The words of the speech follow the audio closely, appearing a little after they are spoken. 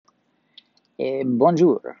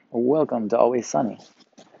Bonjour, welcome to Always Sunny.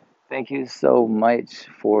 Thank you so much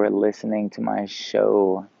for listening to my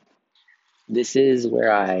show. This is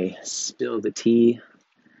where I spill the tea,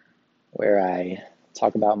 where I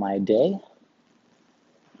talk about my day.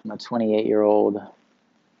 I'm a 28-year-old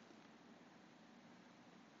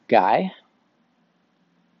guy,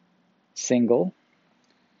 single,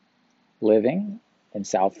 living in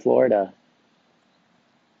South Florida,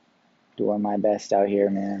 doing my best out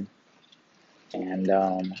here, man.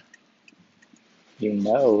 And you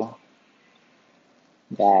know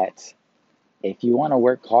that if you want to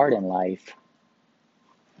work hard in life,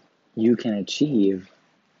 you can achieve.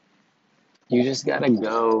 You just gotta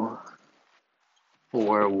go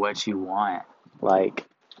for what you want. Like,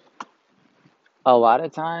 a lot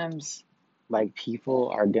of times, like, people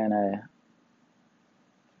are gonna,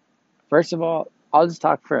 first of all, I'll just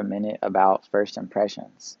talk for a minute about first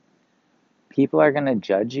impressions. People are gonna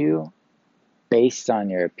judge you based on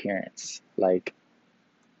your appearance. Like,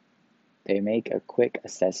 they make a quick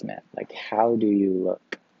assessment. Like, how do you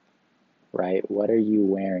look, right? What are you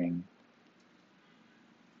wearing?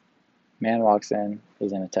 Man walks in,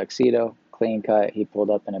 he's in a tuxedo, clean cut, he pulled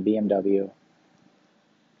up in a BMW.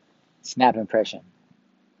 Snap impression.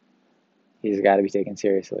 He's got to be taken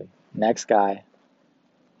seriously. Next guy,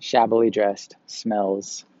 shabbily dressed,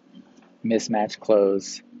 smells, mismatched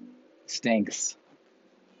clothes, stinks,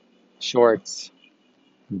 shorts,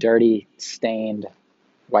 dirty, stained,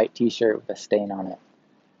 white t-shirt with a stain on it,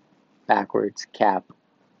 backwards cap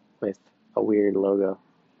with a weird logo.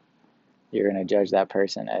 You're going to judge that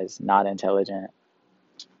person as not intelligent,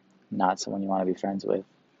 not someone you want to be friends with,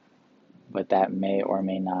 but that may or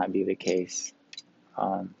may not be the case.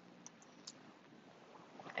 Um,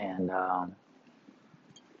 and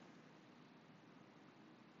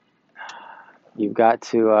you've got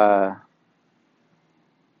to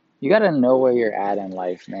you got to know where you're at in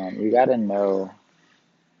life, man. You got to know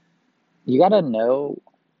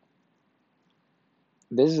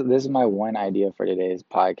this is my one idea for today's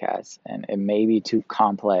podcast, and it may be too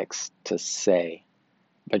complex to say,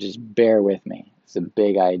 but just bear with me. It's a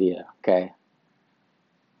big idea, okay?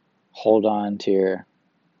 Hold on to your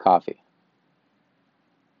coffee.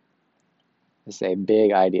 This is a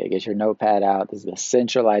big idea. Get your notepad out. This is the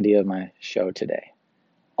central idea of my show today.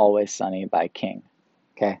 Always Sunny by King,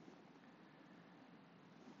 okay?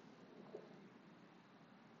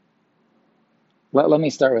 Let me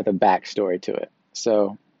start with a backstory to it.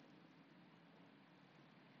 So,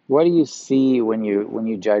 what do you see when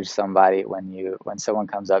you judge somebody, when someone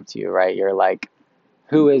comes up to you, right? You're like,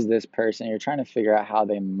 who is this person? You're trying to figure out how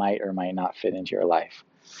they might or might not fit into your life.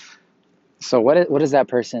 So what does that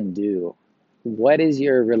person do? What is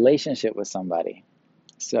your relationship with somebody?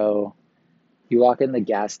 So you walk in the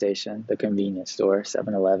gas station, the convenience store,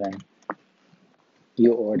 7-Eleven.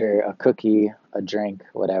 You order a cookie, a drink,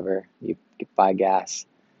 whatever. You buy gas.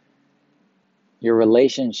 Your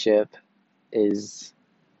relationship is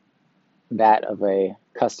that of a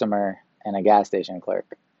customer and a gas station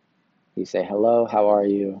clerk. You say, hello, how are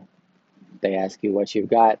you? They ask you what you've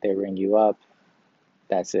got. They ring you up.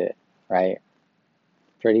 That's it, right?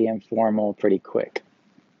 Pretty informal, pretty quick.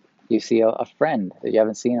 You see a friend that you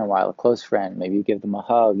haven't seen in a while, a close friend. Maybe you give them a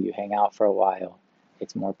hug. You hang out for a while.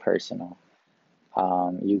 It's more personal.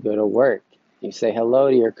 You go to work. You say hello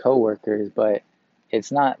to your coworkers, but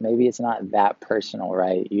maybe it's not that personal,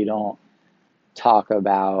 right? You don't talk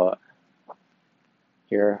about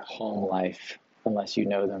your home life unless you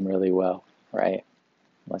know them really well, right?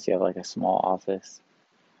 Unless you have like a small office.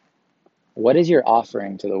 What is your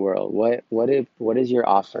offering to the world? What is your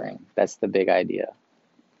offering? That's the big idea.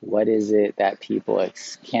 What is it that people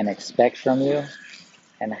can expect from you,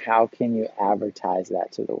 and how can you advertise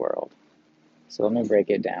that to the world? So let me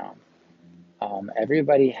break it down.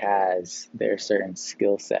 Everybody has their certain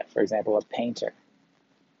skill set. For example, a painter.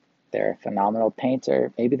 They're a phenomenal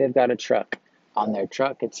painter. Maybe they've got a truck. On their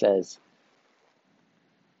truck, it says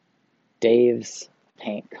Dave's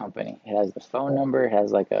Paint Company. It has the phone number, it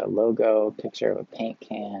has like a logo, picture of a paint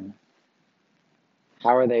can.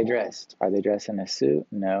 How are they dressed? Are they dressed in a suit?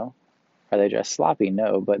 No. Are they dressed sloppy?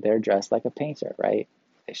 No, but they're dressed like a painter, right?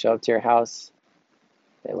 They show up to your house,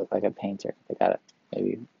 they look like a painter. They got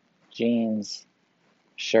maybe jeans,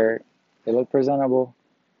 shirt. They look presentable,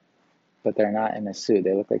 but they're not in a suit.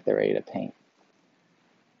 They look like they're ready to paint.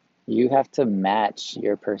 You have to match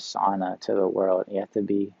your persona to the world. You have to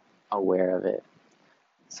be aware of it.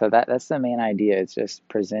 So that's the main idea. It's just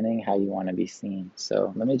presenting how you want to be seen.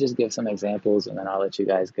 So let me just give some examples and then I'll let you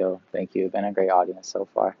guys go. Thank you. Been a great audience so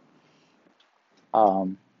far.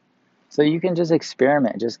 Um, So you can just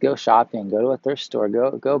experiment, just go shopping, go to a thrift store,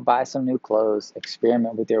 go buy some new clothes,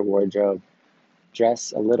 experiment with your wardrobe,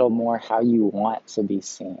 dress a little more how you want to be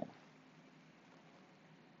seen,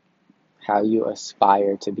 how you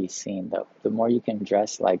aspire to be seen. The more you can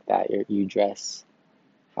dress like that, you dress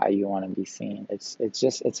how you want to be seen. It's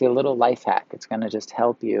a little life hack. It's gonna just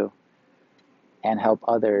help you and help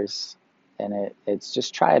others. And it's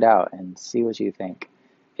just try it out and see what you think.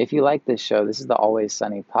 If you like this show, this is the Always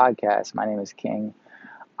Sunny podcast. My name is King.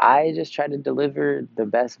 I just try to deliver the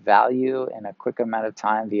best value in a quick amount of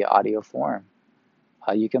time via audio form.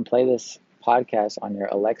 You can play this podcast on your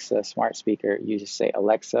Alexa smart speaker. You just say,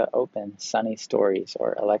 Alexa, open Sunny Stories,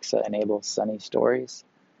 or Alexa, enable Sunny Stories,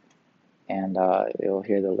 and you'll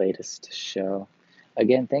hear the latest show.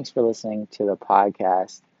 Again, thanks for listening to the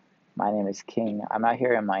podcast. My name is King. I'm out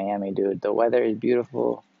here in Miami, dude. The weather is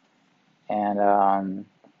beautiful, and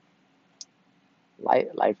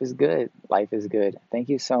life is good. Life is good. Thank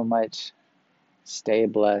you so much. Stay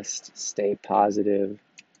blessed. Stay positive.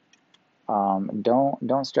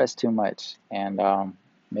 Don't stress too much, and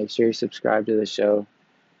make sure you subscribe to the show.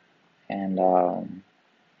 And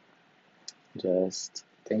just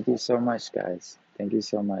thank you so much, guys. Thank you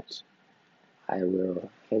so much. I will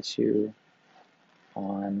catch you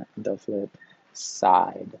on the flip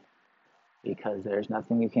side, because there's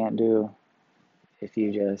nothing you can't do if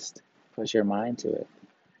you just put your mind to it.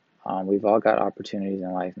 We've all got opportunities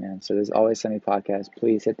in life, man. So there's Always Sunny podcast.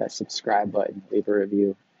 Please hit that subscribe button, leave a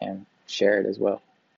review, and share it as well.